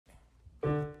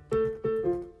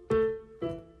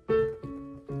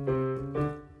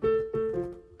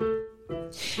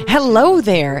Hello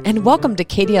there, and welcome to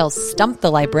KDL's Stump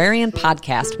the Librarian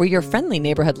podcast, where your friendly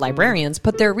neighborhood librarians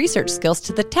put their research skills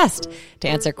to the test to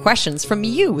answer questions from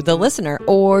you, the listener,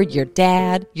 or your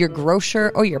dad, your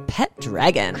grocer, or your pet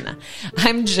dragon.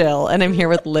 I'm Jill, and I'm here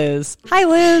with Liz. Hi,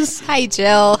 Liz. Hi,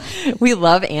 Jill. We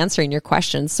love answering your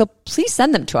questions, so please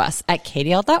send them to us at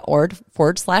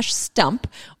kdl.org/stump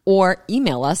or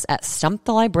email us at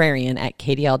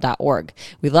stumpthelibrarian@kdl.org.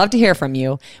 We'd love to hear from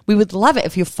you. We would love it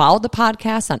if you followed the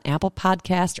podcast on Apple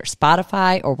Podcast or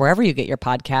Spotify or wherever you get your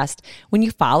podcast. When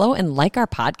you follow and like our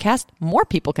podcast, more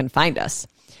people can find us.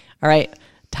 All right,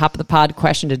 top of the pod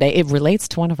question today. It relates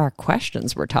to one of our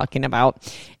questions we're talking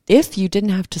about. If you didn't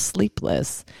have to sleep,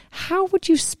 Liz, how would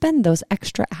you spend those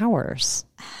extra hours?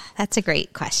 That's a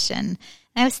great question.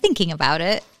 I was thinking about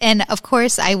it, and of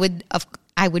course I would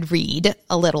read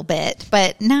a little bit,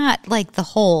 but not like the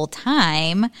whole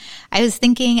time. I was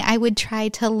thinking I would try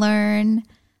to learn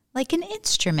like an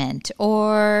instrument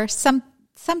or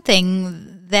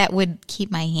something that would keep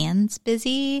my hands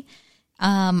busy.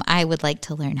 I would like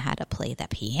to learn how to play the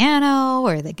piano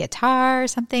or the guitar,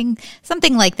 something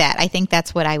like that. I think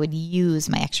that's what I would use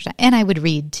my extra time. And I would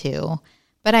read too,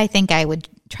 but I think I would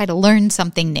try to learn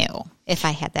something new if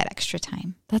I had that extra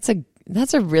time. That's a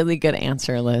really good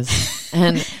answer, Liz.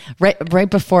 And right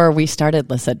before we started,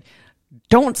 Liz said,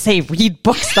 don't say read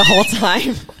books the whole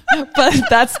time. But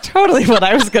that's totally what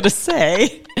I was going to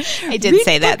say. I did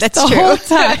say that. That's the true. Whole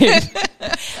time.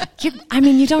 You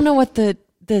don't know what the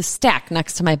stack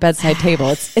next to my bedside table,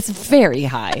 it's very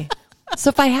high. So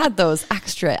if I had those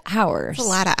extra hours. That's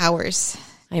a lot of hours.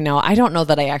 I know. I don't know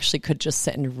that I actually could just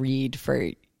sit and read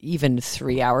for even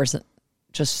 3 hours,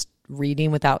 just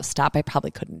reading without stop. I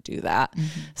probably couldn't do that.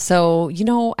 Mm-hmm. So,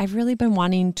 I've really been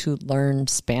wanting to learn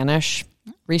Spanish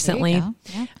recently.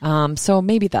 Yeah. So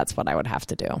maybe that's what I would have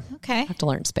to do. Okay. I have to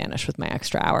learn Spanish with my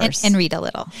extra hours. And read a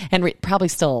little. And probably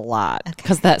still a lot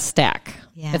because that stack,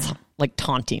 it's like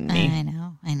taunting me.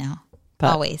 I know.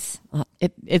 But, always.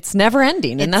 It's never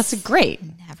ending, and that's great.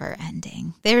 Never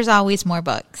ending. There's always more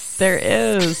books. There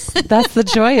is. That's the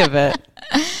joy of it.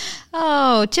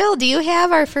 Oh, Jill, do you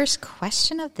have our first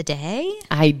question of the day?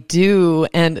 I do.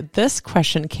 And this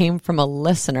question came from a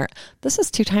listener. This is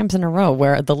 2 times in a row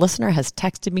where the listener has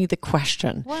texted me the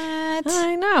question. What?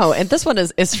 I know. And this one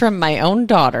is from my own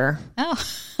daughter. Oh,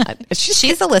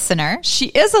 she's a listener. She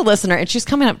is a listener, and she's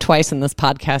coming up twice in this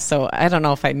podcast. So I don't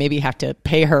know if I maybe have to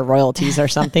pay her royalties or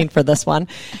something for this one.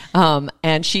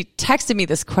 And she texted me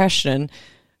this question.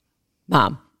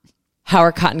 Mom, how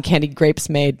are cotton candy grapes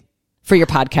made? For your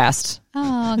podcast.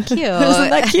 Oh, cute.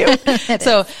 Isn't that cute?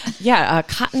 So,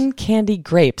 cotton candy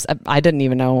grapes. I didn't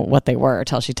even know what they were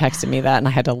until she texted me that, and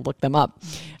I had to look them up.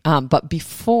 But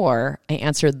before I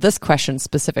answer this question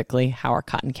specifically, how are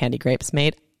cotton candy grapes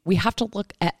made, we have to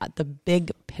look at the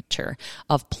big picture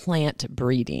of plant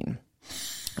breeding.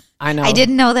 I know. I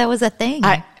didn't know that was a thing.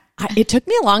 It took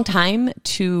me a long time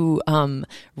to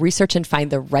research and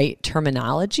find the right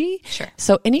terminology. Sure.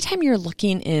 So anytime you're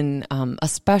looking in,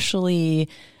 especially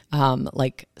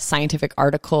like scientific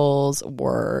articles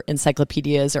or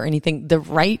encyclopedias or anything, the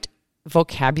right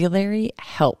vocabulary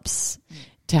helps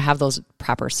to have those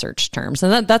proper search terms.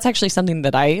 And that's actually something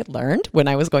that I learned when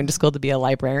I was going to school to be a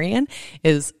librarian,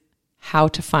 is how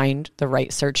to find the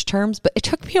right search terms. But it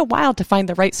took me a while to find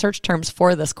the right search terms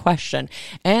for this question.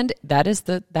 And that is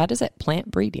it, plant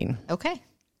breeding. Okay.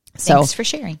 So, thanks for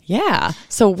sharing. Yeah.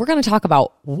 So we're going to talk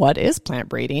about what is plant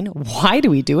breeding, why do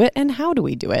we do it, and how do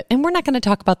we do it. And we're not going to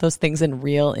talk about those things in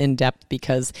real in-depth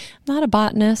because I'm not a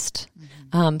botanist.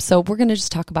 So we're going to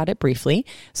just talk about it briefly.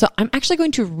 So I'm actually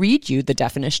going to read you the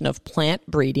definition of plant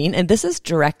breeding. And this is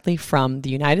directly from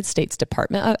the United States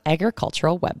Department of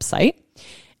Agricultural website.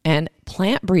 And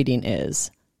plant breeding is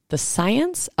the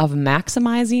science of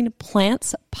maximizing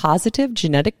plants' positive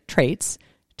genetic traits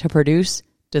to produce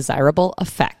desirable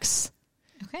effects.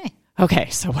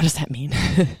 Okay, so what does that mean?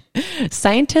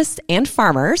 Scientists and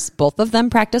farmers, both of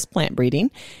them practice plant breeding.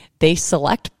 They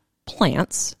select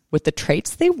plants with the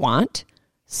traits they want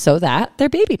so that their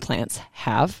baby plants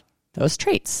have those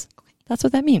traits. That's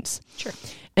what that means. Sure.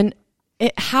 And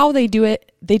how they do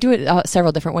it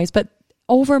several different ways, but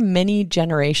over many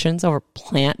generations, over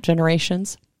plant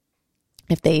generations,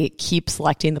 if they keep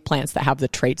selecting the plants that have the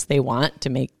traits they want to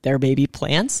make their baby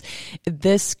plants,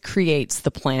 this creates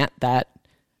the plant that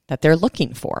they're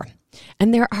looking for.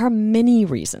 And there are many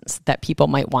reasons that people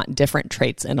might want different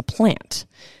traits in a plant.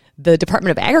 The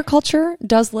Department of Agriculture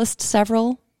does list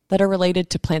several that are related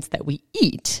to plants that we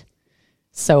eat.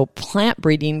 So plant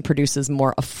breeding produces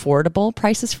more affordable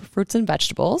prices for fruits and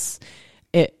vegetables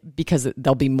because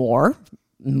there'll be more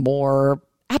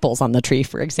apples on the tree,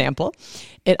 for example.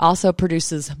 It also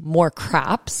produces more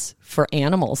crops for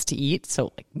animals to eat,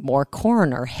 so like more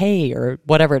corn or hay or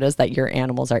whatever it is that your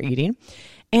animals are eating.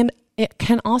 And it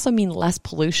can also mean less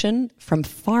pollution from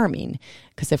farming,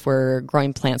 because if we're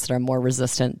growing plants that are more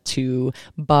resistant to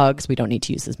bugs, we don't need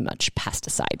to use as much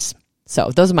pesticides. So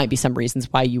those might be some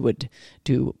reasons why you would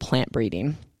do plant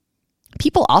breeding.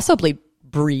 People also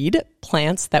breed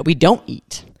plants that we don't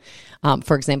eat.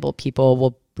 For example, people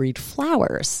will breed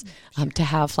flowers to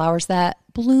have flowers that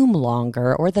bloom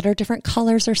longer, or that are different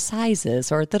colors or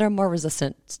sizes, or that are more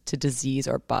resistant to disease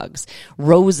or bugs.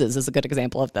 Roses is a good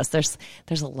example of this. There's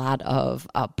a lot of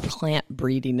plant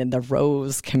breeding in the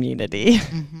rose community,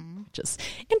 which is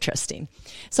interesting.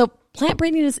 So plant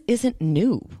breeding isn't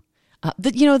new.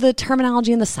 The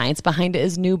terminology and the science behind it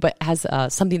is new, but as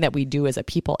something that we do as a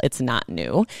people, it's not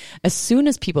new. As soon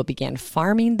as people began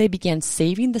farming, they began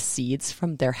saving the seeds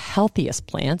from their healthiest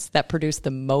plants that produce the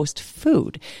most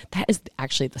food. That is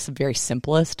actually the very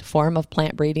simplest form of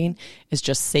plant breeding, is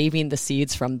just saving the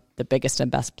seeds from the biggest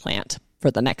and best plant for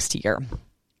the next year.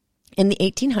 In the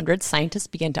 1800s, scientists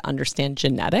began to understand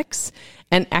genetics.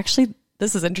 And actually,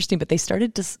 this is interesting, but they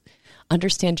started to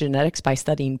understand genetics by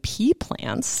studying pea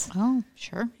plants. Oh,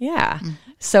 sure. Yeah.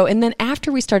 So, and then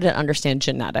after we started to understand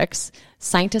genetics,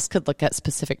 scientists could look at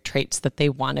specific traits that they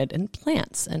wanted in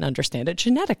plants and understand it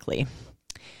genetically.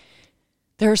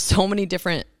 There are so many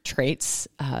different traits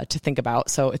to think about,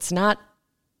 so it's not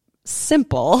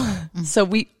simple. So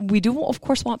we do, of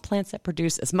course, want plants that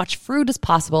produce as much fruit as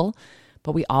possible,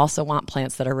 but we also want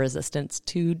plants that are resistant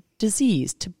to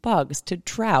disease, to bugs, to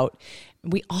drought.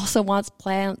 We also want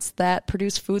plants that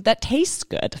produce food that tastes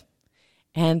good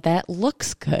and that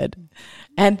looks good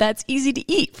and that's easy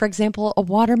to eat. For example, a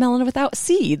watermelon without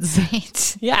seeds.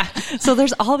 Right. Yeah. So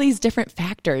there's all these different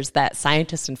factors that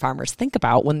scientists and farmers think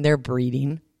about when they're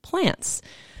breeding plants.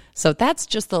 So that's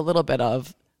just a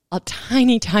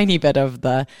tiny, tiny bit of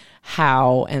the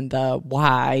how and the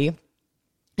why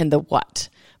and the what.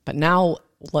 But now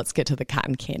let's get to the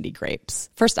cotton candy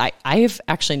grapes. First, I've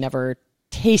actually never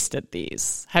tasted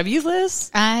these. Have you,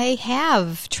 Liz? I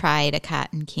have tried a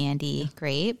cotton candy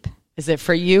grape. Is it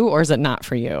for you or is it not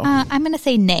for you? I'm going to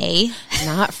say nay.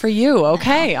 Not for you.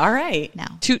 Okay. No. All right. No.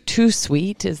 Too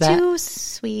sweet? Is that? Too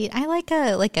sweet. I like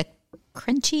a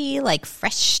crunchy, like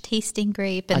fresh tasting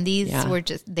grape. And these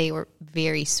they were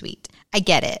very sweet. I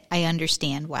get it. I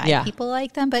understand why people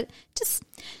like them, but just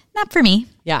not for me.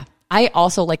 Yeah. I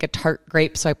also like a tart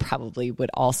grape, so I probably would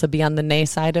also be on the nay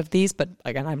side of these. But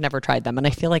again, I've never tried them, and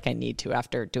I feel like I need to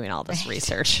after doing all this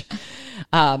research.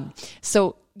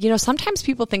 So, sometimes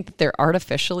people think that they're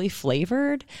artificially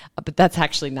flavored, but that's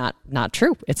actually not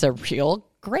true. It's a real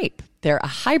grape. They're a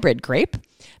hybrid grape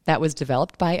that was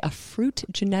developed by a fruit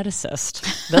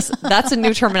geneticist. That's a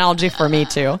new terminology for me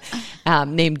too,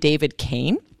 named David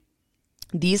Kane.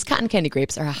 These cotton candy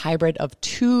grapes are a hybrid of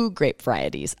two grape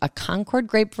varieties, a Concord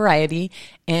grape variety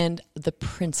and the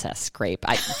Princess grape.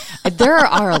 There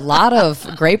are a lot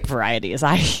of grape varieties.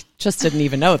 I just didn't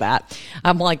even know that.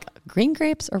 I'm like, green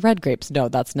grapes or red grapes? No,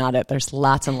 that's not it. There's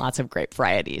lots and lots of grape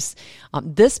varieties.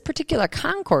 This particular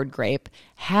Concord grape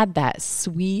had that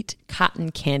sweet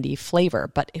cotton candy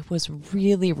flavor, but it was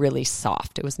really, really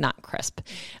soft. It was not crisp.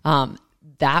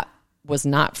 That was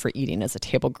not for eating as a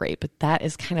table grape, but that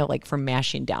is kind of like for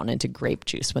mashing down into grape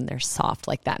juice when they're soft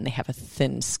like that and they have a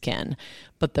thin skin.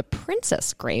 But the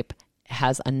Princess grape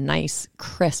has a nice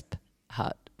crisp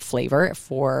flavor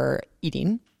for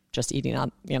eating, just eating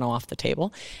on, off the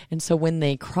table. And so when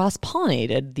they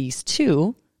cross-pollinated these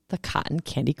two, the cotton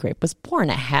candy grape was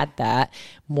born. It had that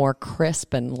more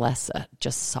crisp and less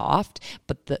just soft,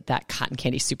 but that cotton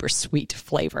candy super sweet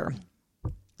flavor.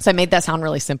 So I made that sound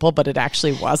really simple, but it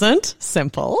actually wasn't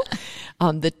simple.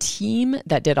 The team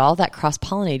that did all that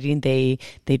cross-pollinating,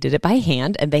 they did it by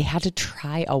hand, and they had to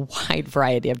try a wide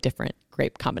variety of different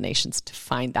grape combinations to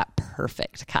find that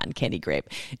perfect cotton candy grape.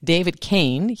 David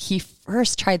Kane, he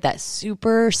first tried that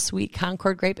super sweet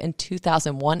Concord grape in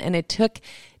 2001, and it took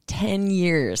 10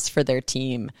 years for their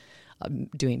team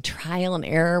doing trial and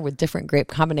error with different grape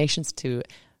combinations to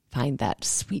find that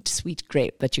sweet, sweet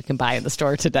grape that you can buy in the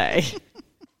store today.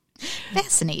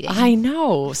 Fascinating. I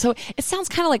know. So it sounds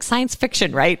kind of like science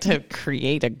fiction, right? To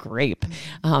create a grape.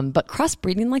 But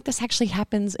crossbreeding like this actually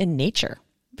happens in nature.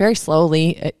 Very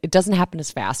slowly. It doesn't happen as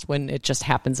fast when it just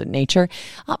happens in nature.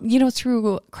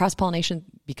 Through cross-pollination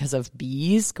because of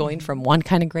bees going from one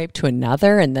kind of grape to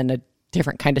another, and then a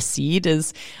different kind of seed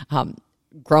is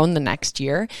grown the next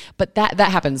year. But that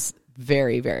happens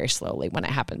very, very slowly when it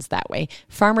happens that way.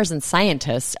 Farmers and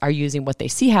scientists are using what they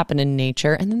see happen in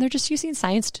nature, and then they're just using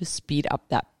science to speed up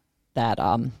that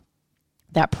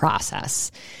that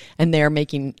process, and they're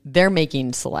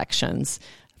making selections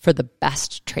for the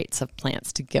best traits of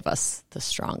plants to give us the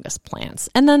strongest plants.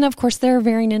 And then, of course, they're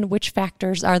varying in which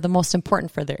factors are the most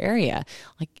important for their area.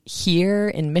 Like here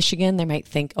in Michigan, they might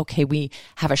think, okay, we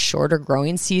have a shorter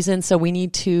growing season, so we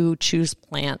need to choose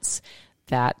plants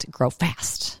that grow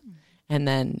fast. And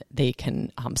then they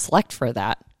can select for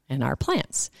that in our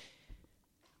plants.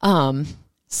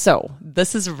 So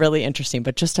this is really interesting,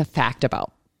 but just a fact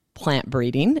about plant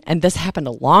breeding. And this happened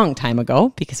a long time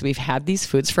ago because we've had these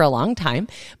foods for a long time.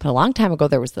 But a long time ago,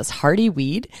 there was this hardy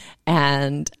weed,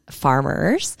 and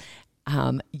farmers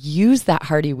use that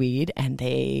hardy weed, and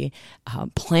they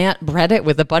bred it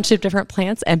with a bunch of different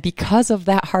plants. And because of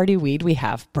that hardy weed, we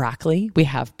have broccoli, we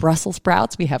have Brussels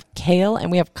sprouts, we have kale,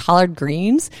 and we have collard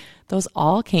greens. Those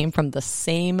all came from the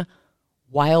same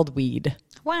wild weed.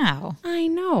 Wow. I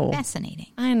know. Fascinating.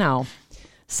 I know.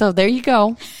 So there you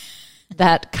go.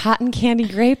 That cotton candy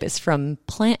grape is from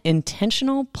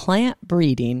intentional plant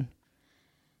breeding.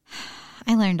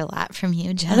 I learned a lot from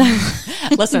you, Jen.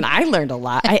 Listen, I learned a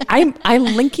lot. I'm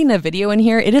linking a video in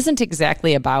here. It isn't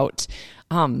exactly about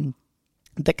the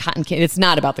cotton candy. It's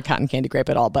not about the cotton candy grape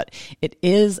at all, but it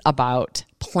is about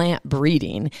plant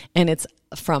breeding, and it's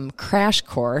from Crash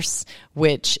Course,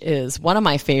 which is one of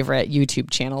my favorite YouTube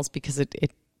channels because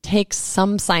it takes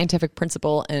some scientific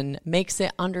principle and makes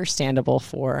it understandable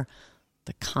for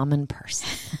the common person.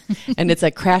 And it's a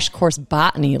Crash Course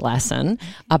botany lesson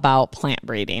about plant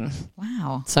breeding.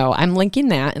 Wow. So I'm linking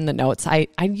that in the notes. I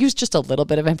used just a little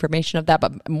bit of information of that,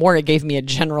 but more it gave me a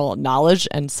general knowledge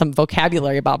and some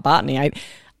vocabulary about botany.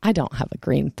 I don't have a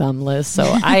green thumb, Liz, so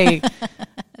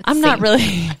I'm not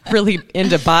really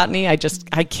into botany. I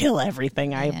kill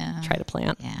everything I try to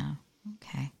plant. Yeah.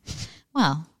 Okay.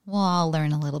 Well, we'll all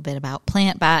learn a little bit about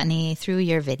plant botany through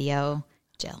your video,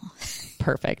 Jill.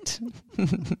 Perfect.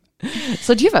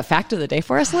 So do you have a fact of the day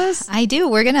for us, Liz? I do.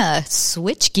 We're going to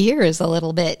switch gears a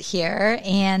little bit here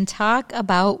and talk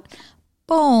about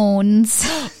bones.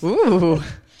 Ooh.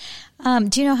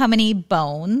 Do you know how many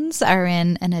bones are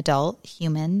in an adult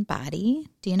human body?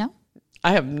 Do you know?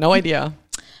 I have no idea.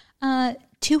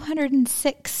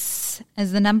 206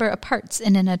 is the number of parts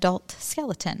in an adult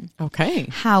skeleton. Okay.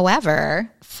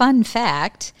 However, fun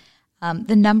fact,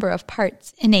 the number of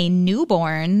parts in a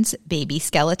newborn's baby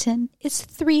skeleton is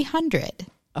 300.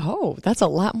 Oh, that's a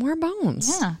lot more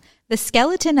bones. Yeah. The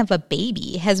skeleton of a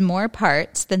baby has more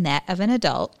parts than that of an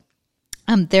adult.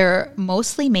 They're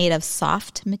mostly made of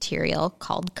soft material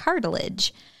called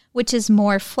cartilage, which is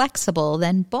more flexible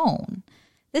than bone.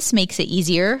 This makes it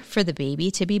easier for the baby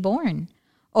to be born.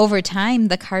 Over time,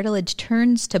 the cartilage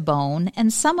turns to bone,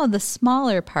 and some of the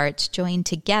smaller parts join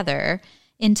together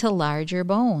into larger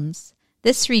bones.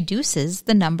 This reduces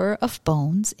the number of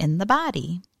bones in the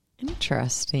body.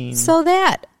 Interesting. So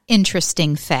that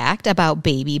interesting fact about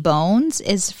baby bones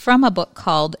is from a book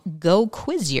called Go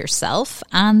Quiz Yourself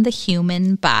on the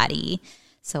Human Body.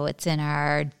 So it's in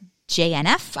our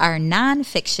JNF, our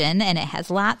nonfiction, and it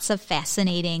has lots of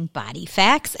fascinating body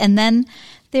facts. And then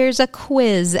there's a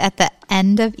quiz at the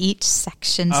end of each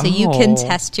section so you can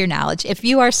test your knowledge. If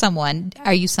you are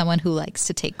you someone who likes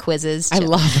to take quizzes? I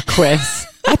love a quiz.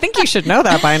 I think you should know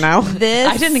that by now.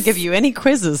 I didn't give you any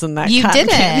quizzes in that. You cotton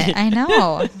didn't. candy. I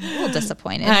know. I'm a little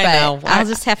disappointed. I know. I'll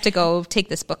just have to go take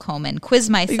this book home and quiz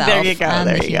myself There you go. on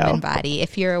There the you human go. body.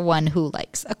 If you're one who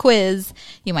likes a quiz,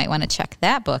 you might want to check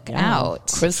that book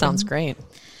out. Quiz sounds great.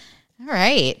 All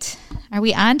right. Are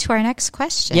we on to our next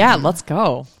question? Yeah, let's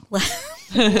go.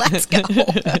 Let's go.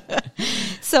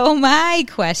 So my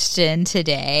question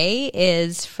today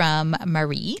is from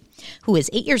Marie, who is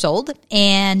 8 years old,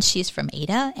 and she's from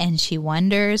Ada, and she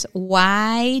wonders,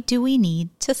 why do we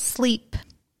need to sleep?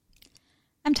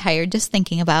 I'm tired just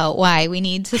thinking about why we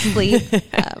need to sleep.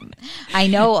 I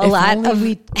know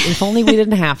If only we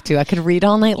didn't have to. I could read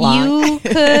all night long. You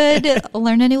could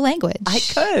learn a new language. I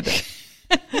could.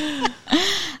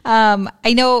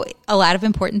 I know a lot of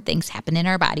important things happen in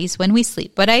our bodies when we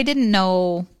sleep, but I didn't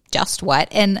know just what.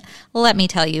 And let me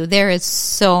tell you, there is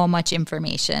so much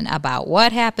information about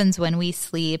what happens when we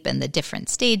sleep and the different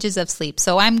stages of sleep.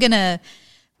 So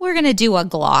we're going to do a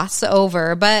gloss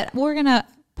over, but we're going to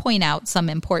point out some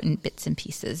important bits and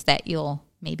pieces that you'll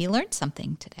maybe learn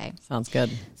something today. Sounds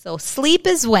good. So sleep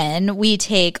is when we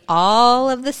take all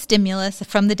of the stimulus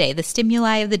from the day, the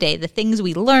stimuli of the day, the things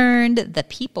we learned, the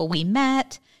people we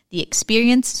met, the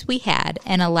experiences we had,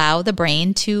 and allow the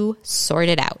brain to sort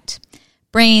it out.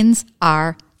 Brains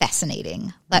are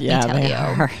fascinating, let me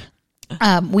tell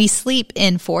you. We sleep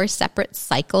in 4 separate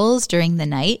cycles during the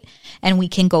night, and we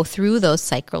can go through those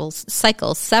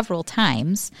cycles several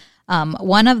times.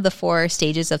 One of the 4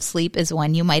 stages of sleep is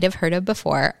one you might have heard of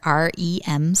before,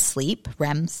 REM sleep,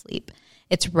 REM sleep.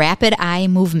 It's rapid eye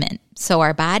movement. So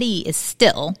our body is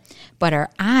still, but our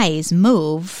eyes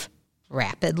move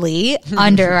rapidly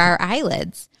under our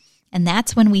eyelids. And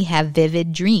that's when we have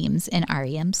vivid dreams in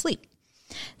REM sleep.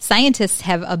 Scientists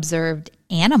have observed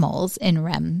animals in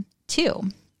REM too.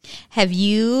 Have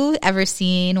you ever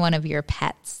seen one of your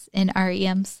pets in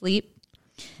REM sleep?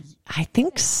 I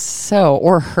think so.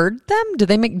 Or heard them? Do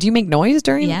you make noise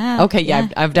during? Yeah. Okay. Yeah.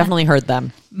 I've definitely heard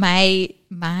them. My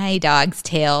dog's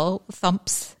tail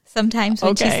thumps sometimes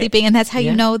when she's sleeping, and that's how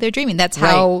you know they're dreaming. That's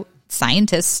how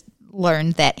scientists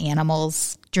learned that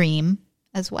animals dream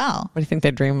as well. What do you think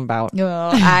they dream about?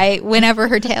 Whenever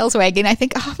her tail's wagging, I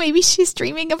think, oh, maybe she's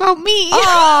dreaming about me.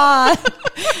 I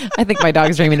think my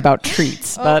dog's dreaming about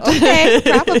treats, but okay,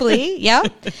 probably.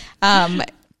 Yep.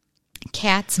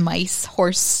 Cats, mice,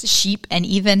 horse, sheep, and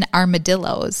even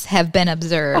armadillos have been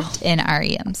observed in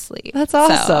REM sleep. That's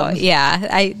awesome. So, yeah,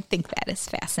 I think that is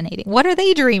fascinating. What are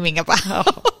they dreaming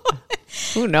about?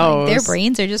 Who knows? Their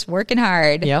brains are just working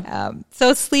hard. Yep.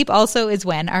 So sleep also is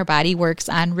when our body works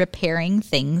on repairing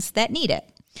things that need it.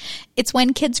 It's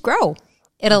when kids grow.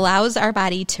 It allows our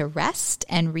body to rest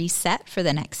and reset for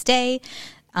the next day.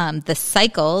 The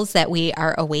cycles that we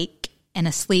are awake and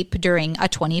asleep during a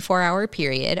 24-hour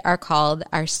period are called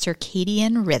our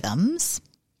circadian rhythms.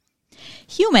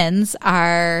 Humans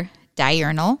are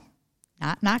diurnal,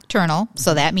 not nocturnal.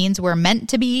 So that means we're meant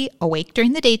to be awake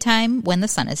during the daytime when the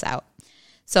sun is out.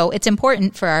 So it's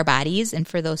important for our bodies and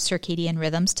for those circadian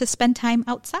rhythms to spend time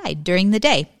outside during the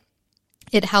day.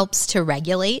 It helps to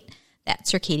regulate that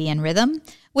circadian rhythm,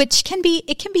 which can be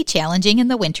challenging in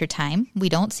the wintertime. We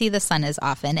don't see the sun as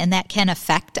often, and that can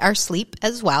affect our sleep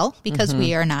as well because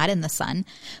we are not in the sun.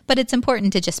 But it's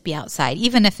important to just be outside,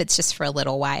 even if it's just for a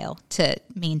little while, to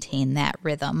maintain that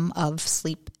rhythm of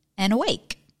sleep and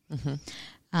awake.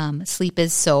 Sleep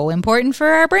is so important for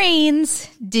our brains.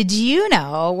 Did you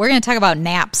know, we're going to talk about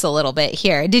naps a little bit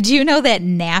here. Did you know that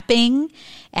napping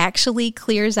actually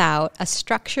clears out a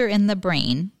structure in the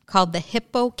brain called the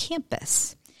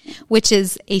hippocampus, which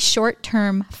is a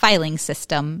short-term filing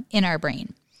system in our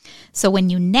brain. So when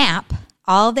you nap,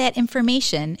 all that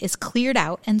information is cleared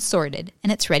out and sorted,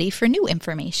 and it's ready for new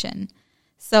information.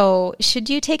 So should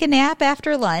you take a nap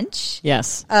after lunch?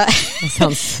 Yes. That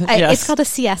sounds, yes. It's called a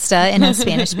siesta in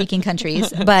Spanish-speaking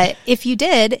countries. But if you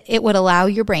did, it would allow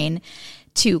your brain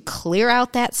to clear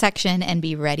out that section and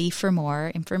be ready for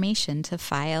more information to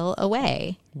file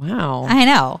away. Wow. I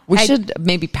know. We should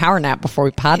maybe power nap before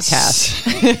we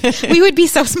podcast. We would be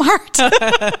so smart.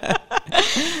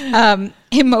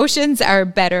 Emotions are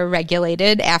better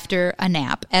regulated after a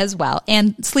nap as well,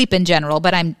 and sleep in general,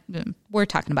 but we're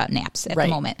talking about naps at the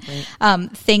moment. Right.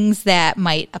 Things that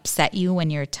might upset you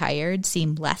when you're tired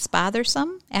seem less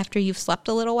bothersome after you've slept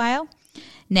a little while.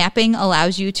 Napping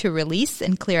allows you to release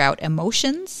and clear out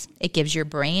emotions. It gives your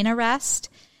brain a rest.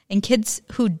 And kids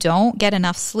who don't get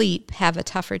enough sleep have a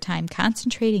tougher time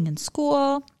concentrating in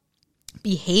school,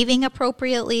 behaving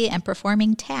appropriately, and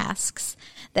performing tasks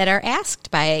that are asked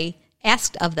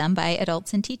of them by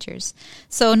adults and teachers.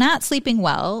 So not sleeping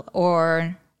well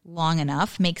or long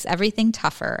enough makes everything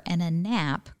tougher, and a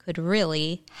nap could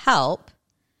really help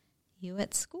you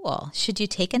at school. Should you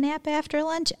take a nap after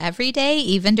lunch every day,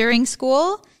 even during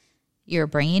school? Your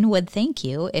brain would thank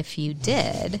you if you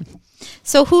did.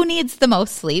 So who needs the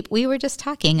most sleep? We were just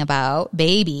talking about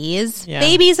babies. Yeah.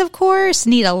 Babies, of course,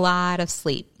 need a lot of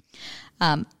sleep.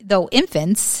 Though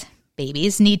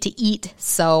babies need to eat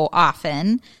so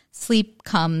often, sleep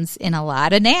comes in a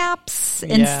lot of naps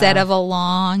instead of a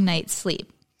long night's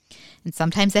sleep. And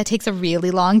sometimes that takes a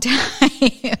really long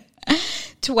time.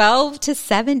 12 to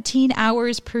 17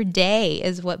 hours per day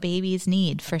is what babies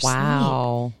need for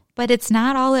sleep. But it's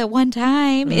not all at one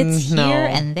time. It's here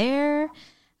and there.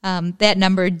 That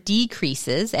number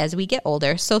decreases as we get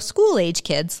older. So school-age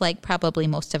kids, like probably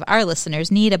most of our listeners,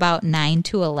 need about 9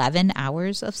 to 11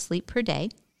 hours of sleep per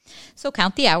day. So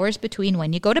count the hours between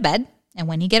when you go to bed and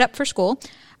when you get up for school.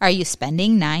 Are you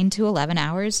spending 9 to 11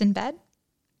 hours in bed?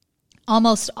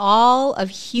 Almost all of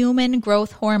human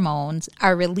growth hormones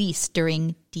are released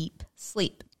during deep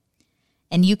sleep.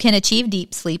 And you can achieve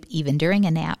deep sleep even during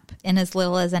a nap in as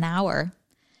little as an hour.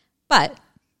 But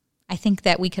I think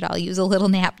that we could all use a little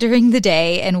nap during the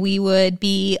day, and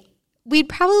we'd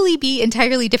probably be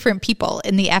entirely different people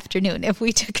in the afternoon if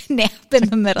we took a nap in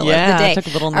the middle of the day. Took a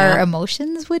little nap. Our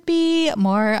emotions would be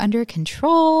more under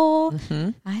control.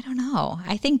 I don't know.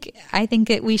 I think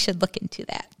we should look into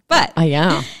that. But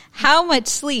how much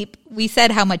sleep? We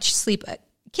said how much sleep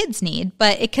kids need,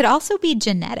 but it could also be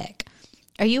genetic.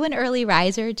 Are you an early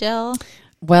riser, Jill?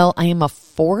 Well, I am a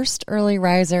forced early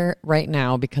riser right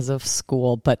now because of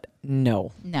school, but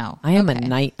no. I am a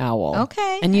night owl.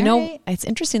 Okay. And you know, it's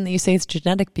interesting that you say it's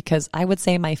genetic because I would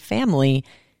say my family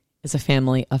is a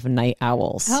family of night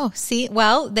owls. Oh, see,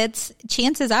 well, that's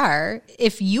chances are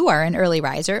if you are an early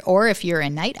riser or if you're a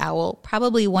night owl,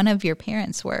 probably one of your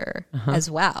parents were as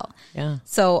well. Yeah.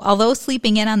 So although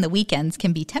sleeping in on the weekends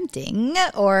can be tempting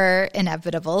or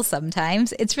inevitable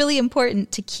sometimes, it's really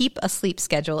important to keep a sleep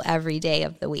schedule every day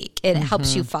of the week. It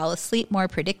helps you fall asleep more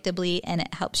predictably and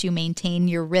it helps you maintain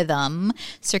your rhythm,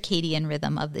 circadian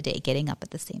rhythm of the day, getting up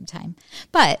at the same time.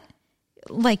 But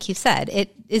like you said,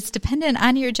 it is dependent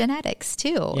on your genetics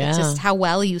too. Yeah. It's just how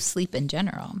well you sleep in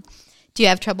general. Do you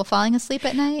have trouble falling asleep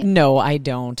at night? No, I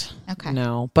don't. Okay.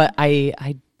 No, but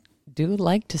I do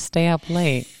like to stay up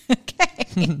late.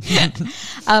 Okay.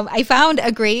 I found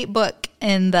a great book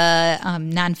in the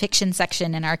nonfiction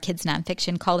section in our kids'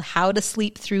 nonfiction called How to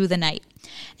Sleep Through the Night.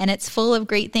 And it's full of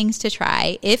great things to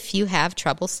try if you have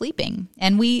trouble sleeping.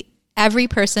 And every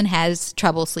person has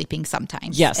trouble sleeping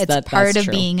sometimes. Yes, it's part of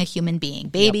true. being a human being.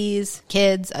 Babies,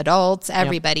 kids, adults,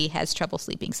 everybody has trouble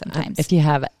sleeping sometimes. If you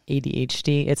have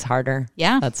ADHD, it's harder.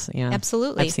 Yeah, Yeah,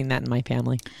 absolutely. I've seen that in my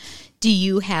family. Do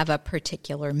you have a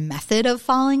particular method of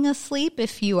falling asleep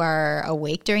if you are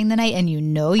awake during the night and you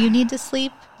know you need to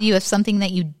sleep? Do you have something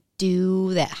that you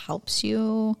do that helps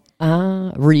you?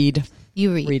 Read.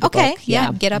 You read. Read a Okay, book.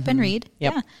 yeah. Get up and read.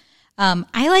 Yep. Yeah.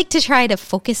 I like to try to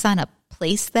focus on a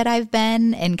place that I've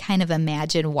been and kind of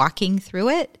imagine walking through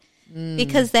it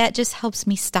because that just helps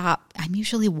me stop. I'm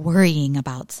usually worrying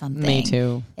about something. Me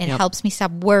too. It helps me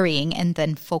stop worrying and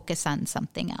then focus on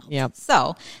something else. Yep.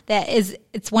 So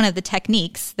it's one of the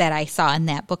techniques that I saw in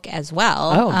that book as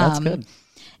well. Oh, that's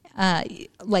good.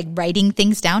 Like writing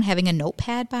things down, having a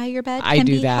notepad by your bed I can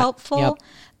do be that. helpful. Yep.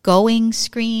 Going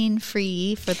screen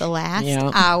free for the last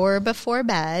hour before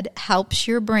bed helps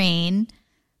your brain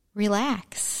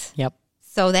relax. Yep.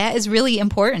 So that is really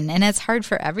important, and it's hard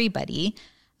for everybody.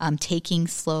 Taking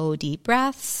slow, deep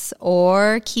breaths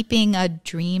or keeping a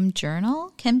dream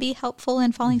journal can be helpful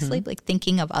in falling asleep, like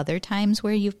thinking of other times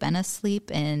where you've been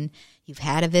asleep and you've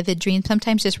had a vivid dream.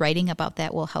 Sometimes just writing about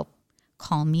that will help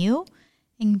calm you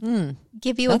and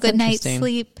give you a good night's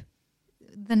sleep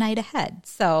the night ahead.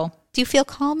 So do you feel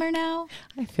calmer now?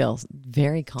 I feel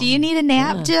very calm. Do you need a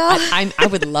nap, Jill? I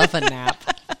would love a nap.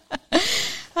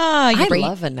 I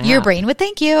love a nap. Your brain would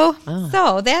thank you.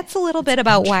 So that's a little bit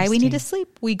about why we need to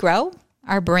sleep. We grow,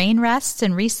 our brain rests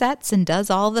and resets and does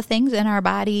all the things, and our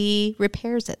body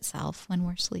repairs itself when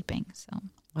we're sleeping. So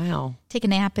Wow. take a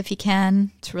nap if you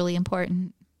can. It's really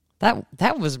important.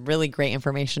 That was really great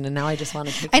information, and now I just want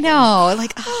to take I know,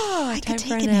 like, I could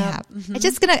take a nap. I'm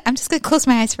just gonna close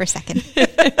my eyes for a second.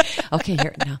 Okay,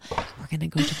 here now we're gonna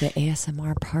go to the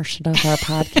ASMR portion of our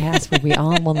podcast where we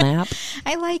all will nap.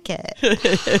 I like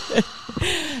it.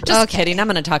 Just kidding. I'm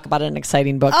going to talk about an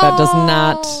exciting book that does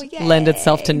not lend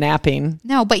itself to napping.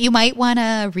 No, but you might want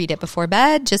to read it before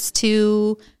bed just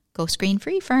to go screen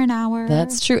free for an hour.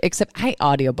 That's true. Except I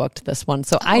audiobooked this one,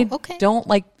 so I don't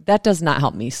like that. Does not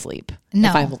help me sleep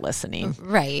if I'm listening.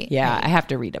 Right. Yeah, I have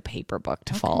to read a paper book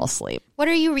to fall asleep. What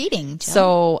are you reading, Jill?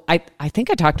 So I think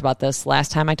I talked about this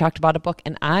last time I talked about a book,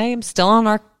 and I am still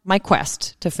on my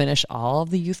quest to finish all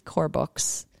of the Youth Core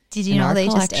books. Did you know they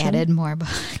just added more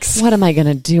books? What am I going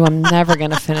to do? I'm never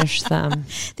going to finish them.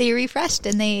 They refreshed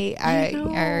and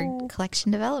our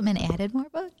collection development added more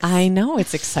books. I know,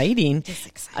 it's exciting. It's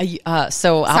exciting.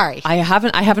 Sorry, I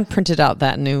haven't printed out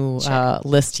that new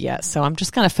list yet, so I'm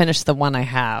just going to finish the one I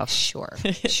have. Sure.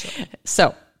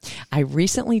 So I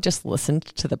recently just listened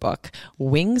to the book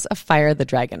Wings of Fire: The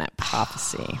Dragonette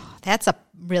Prophecy. That's a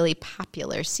really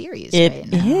popular series It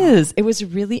right now. is. It was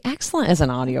really excellent as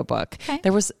an audiobook. Okay. It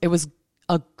was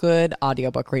a good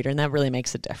audiobook reader, and that really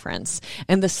makes a difference.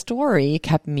 And the story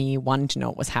kept me wanting to know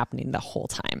what was happening the whole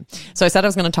time. So I said I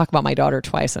was going to talk about my daughter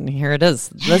twice, and here it is.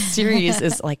 This series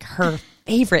is like her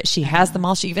favorite. She has them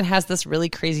all. She even has this really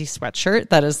crazy sweatshirt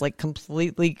that is like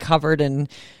completely covered in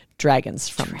dragons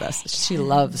from this. She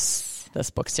loves this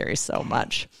book series so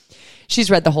much. She's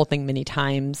read the whole thing many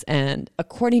times, and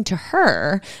according to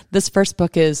her, this first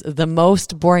book is the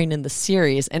most boring in the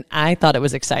series, and I thought it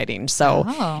was exciting.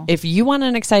 So if you want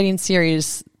an exciting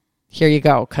series, here you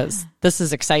go, because this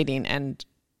is exciting, and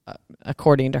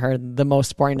according to her, the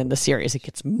most boring in the series. It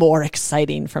gets more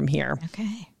exciting from here.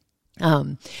 Okay.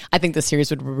 I think the series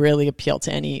would really appeal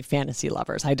to any fantasy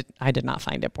lovers. I did not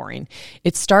find it boring.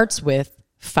 It starts with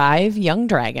 5 young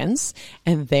dragons,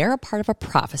 and they're a part of a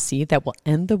prophecy that will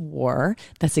end the war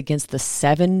that's against the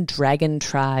 7 dragon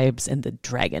tribes in the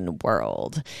dragon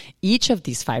world. Each of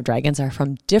these 5 dragons are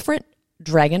from different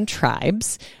dragon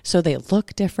tribes, so they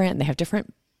look different and they have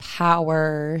different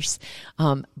powers,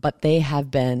 but they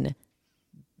have been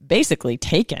basically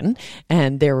taken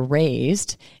and they're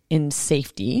raised in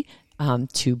safety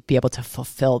to be able to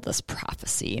fulfill this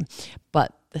prophecy.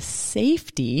 But the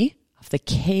safety of the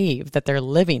cave that they're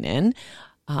living in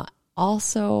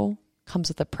also comes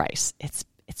with a price. It's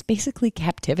basically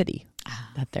captivity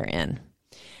that they're in.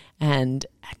 And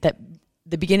at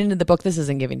the beginning of the book, this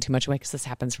isn't giving too much away because this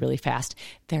happens really fast.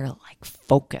 They're like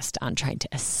focused on trying to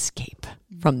escape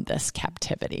from this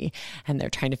captivity. And they're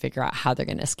trying to figure out how they're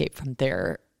going to escape from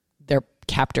their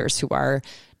captors who are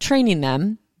training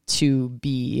them to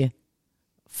be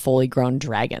fully grown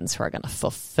dragons who are going to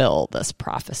fulfill this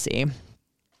prophecy.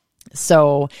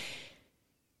 So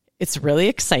it's really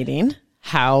exciting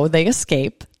how they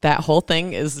escape. That whole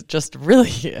thing is just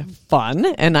really fun.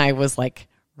 And I was like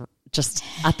just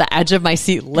at the edge of my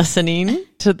seat listening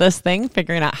to this thing,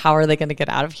 figuring out how are they going to get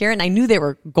out of here. And I knew they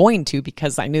were going to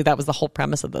because I knew that was the whole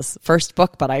premise of this first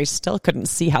book, but I still couldn't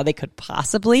see how they could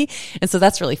possibly. And so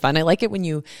that's really fun. I like it when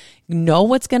you know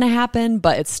what's going to happen,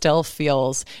 but it still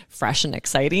feels fresh and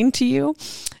exciting to you.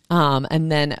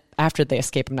 And then after they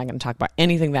escape, I'm not going to talk about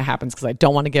anything that happens because I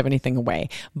don't want to give anything away,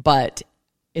 but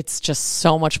it's just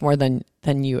so much more than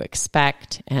you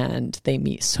expect. And they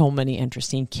meet so many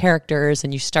interesting characters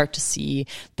and you start to see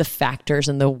the factors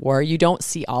in the war. You don't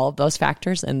see all of those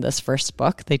factors in this first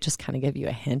book. They just kind of give you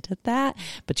a hint at that,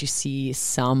 but you see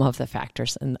some of the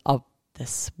factors of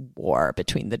this war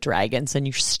between the dragons, and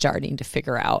you're starting to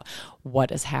figure out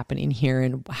what is happening here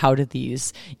and how do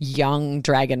these young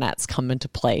dragonettes come into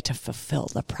play to fulfill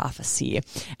the prophecy.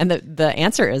 And the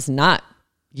answer is not,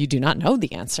 you do not know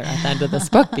the answer at the end of this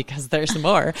book because there's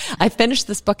more. I finished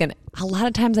this book, and a lot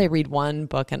of times I read one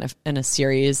book in a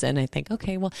series and I think,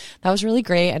 okay, well, that was really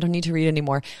great. I don't need to read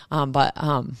anymore. But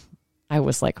I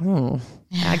was like,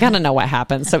 I got to know what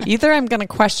happened. So either I'm going to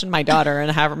question my daughter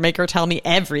and make her tell me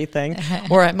everything,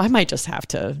 or I might just have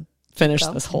to finish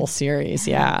this whole series.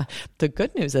 Yeah. The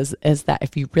good news is that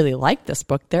if you really like this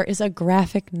book, there is a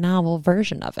graphic novel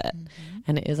version of it,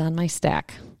 and it is on my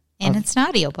stack. And it's an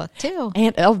audiobook too.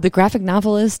 And the graphic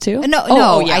novel is too?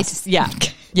 No. Yes.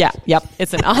 Yep.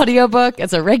 It's an audiobook,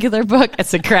 it's a regular book,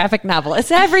 it's a graphic novel. It's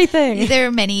everything. There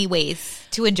are many ways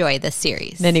to enjoy this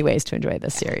series.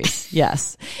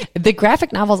 Yes. The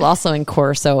graphic novel is also in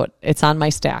core, so it's on my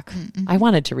stack. Mm-hmm. I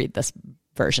wanted to read this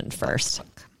version first.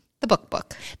 The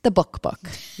book.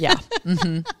 Yeah.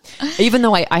 Mm-hmm. Even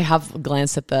though I have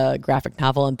glanced at the graphic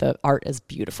novel and the art is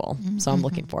beautiful. Mm-hmm. So I'm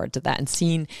looking forward to that and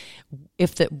seeing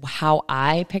if how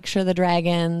I picture the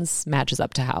dragons matches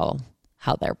up to how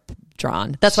they're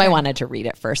drawn. That's why I wanted to read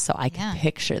it first so I can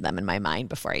picture them in my mind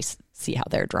before I see how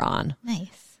they're drawn.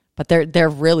 Nice. But they're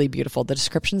really beautiful. The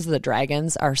descriptions of the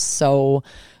dragons are so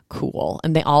cool,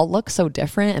 and they all look so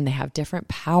different, and they have different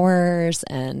powers,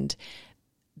 and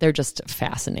they're just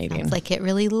fascinating. Sounds like it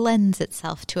really lends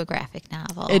itself to a graphic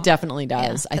novel. It definitely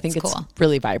does. Yeah, I think it's cool.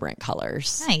 Really vibrant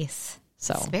colors. Nice.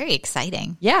 So it's very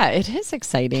exciting. Yeah, it is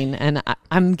exciting. And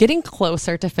I'm getting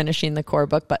closer to finishing the core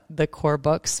book, but the core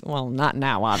books, well, not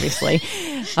now, obviously.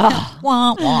 Wah,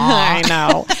 wah. I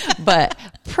know. But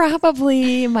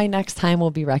probably my next time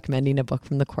will be recommending a book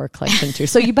from the core collection too.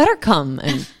 So you better come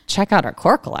and check out our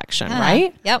core collection,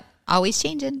 right? Yep. Always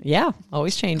changing. Yeah,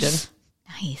 always changing.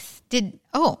 Nice.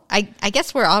 I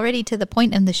guess we're already to the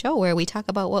point in the show where we talk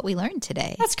about what we learned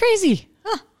today. That's crazy.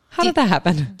 How did that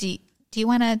happen? Do you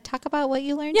want to talk about what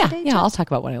you learned today? Yeah, I'll talk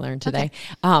about what I learned today.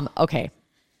 Okay.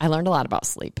 I learned a lot about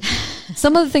sleep.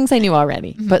 Some of the things I knew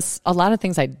already, but a lot of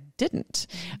things I didn't.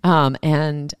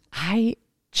 And I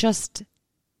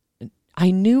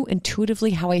knew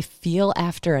intuitively how I feel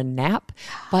after a nap,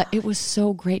 but it was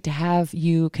so great to have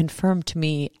you confirm to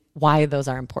me why those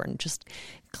are important. Just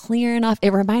clear enough.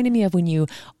 It reminded me of when you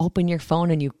open your phone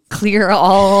and you clear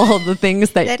all the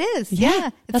things that... That is, yeah.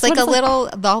 It's like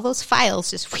all those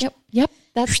files just... Yep.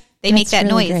 They make that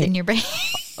really noise great. in your brain.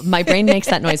 My brain makes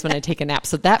that noise when I take a nap.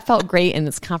 So that felt great, and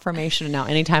it's confirmation. And now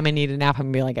anytime I need a nap, I'm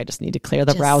going to be like, I just need to clear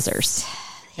the browsers.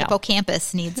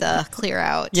 Hippocampus needs a clear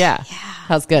out. Yeah.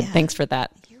 That was good. Yeah. Thanks for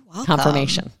that. You're welcome.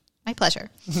 Confirmation. My pleasure.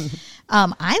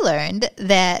 I learned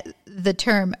that the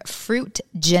term fruit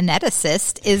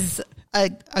geneticist is a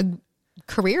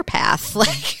career path.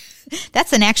 Like,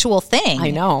 that's an actual thing.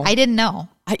 I know. I didn't know.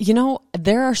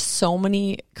 There are so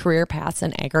many career paths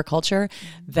in agriculture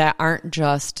that aren't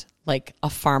just like a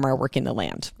farmer working the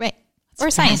land. Right.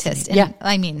 or scientist. And, yeah.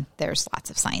 I mean, there's lots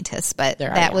of scientists, but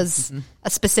There are, that yeah. was a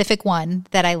specific one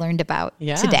that I learned about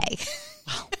today.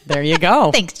 There you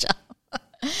go. Thanks, Jill.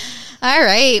 All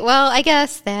right. Well, I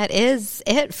guess that is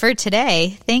it for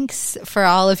today. Thanks for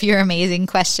all of your amazing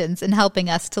questions and helping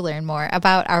us to learn more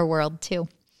about our world, too.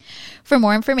 For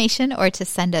more information or to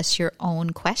send us your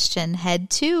own question, head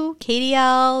to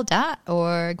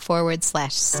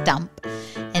kdl.org/stump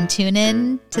and tune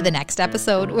in to the next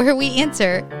episode where we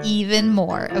answer even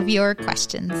more of your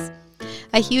questions.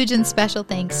 A huge and special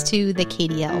thanks to the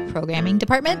KDL Programming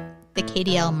Department, the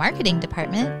KDL Marketing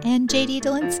Department, and JD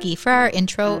Dolinsky for our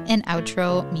intro and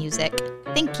outro music.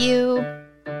 Thank you.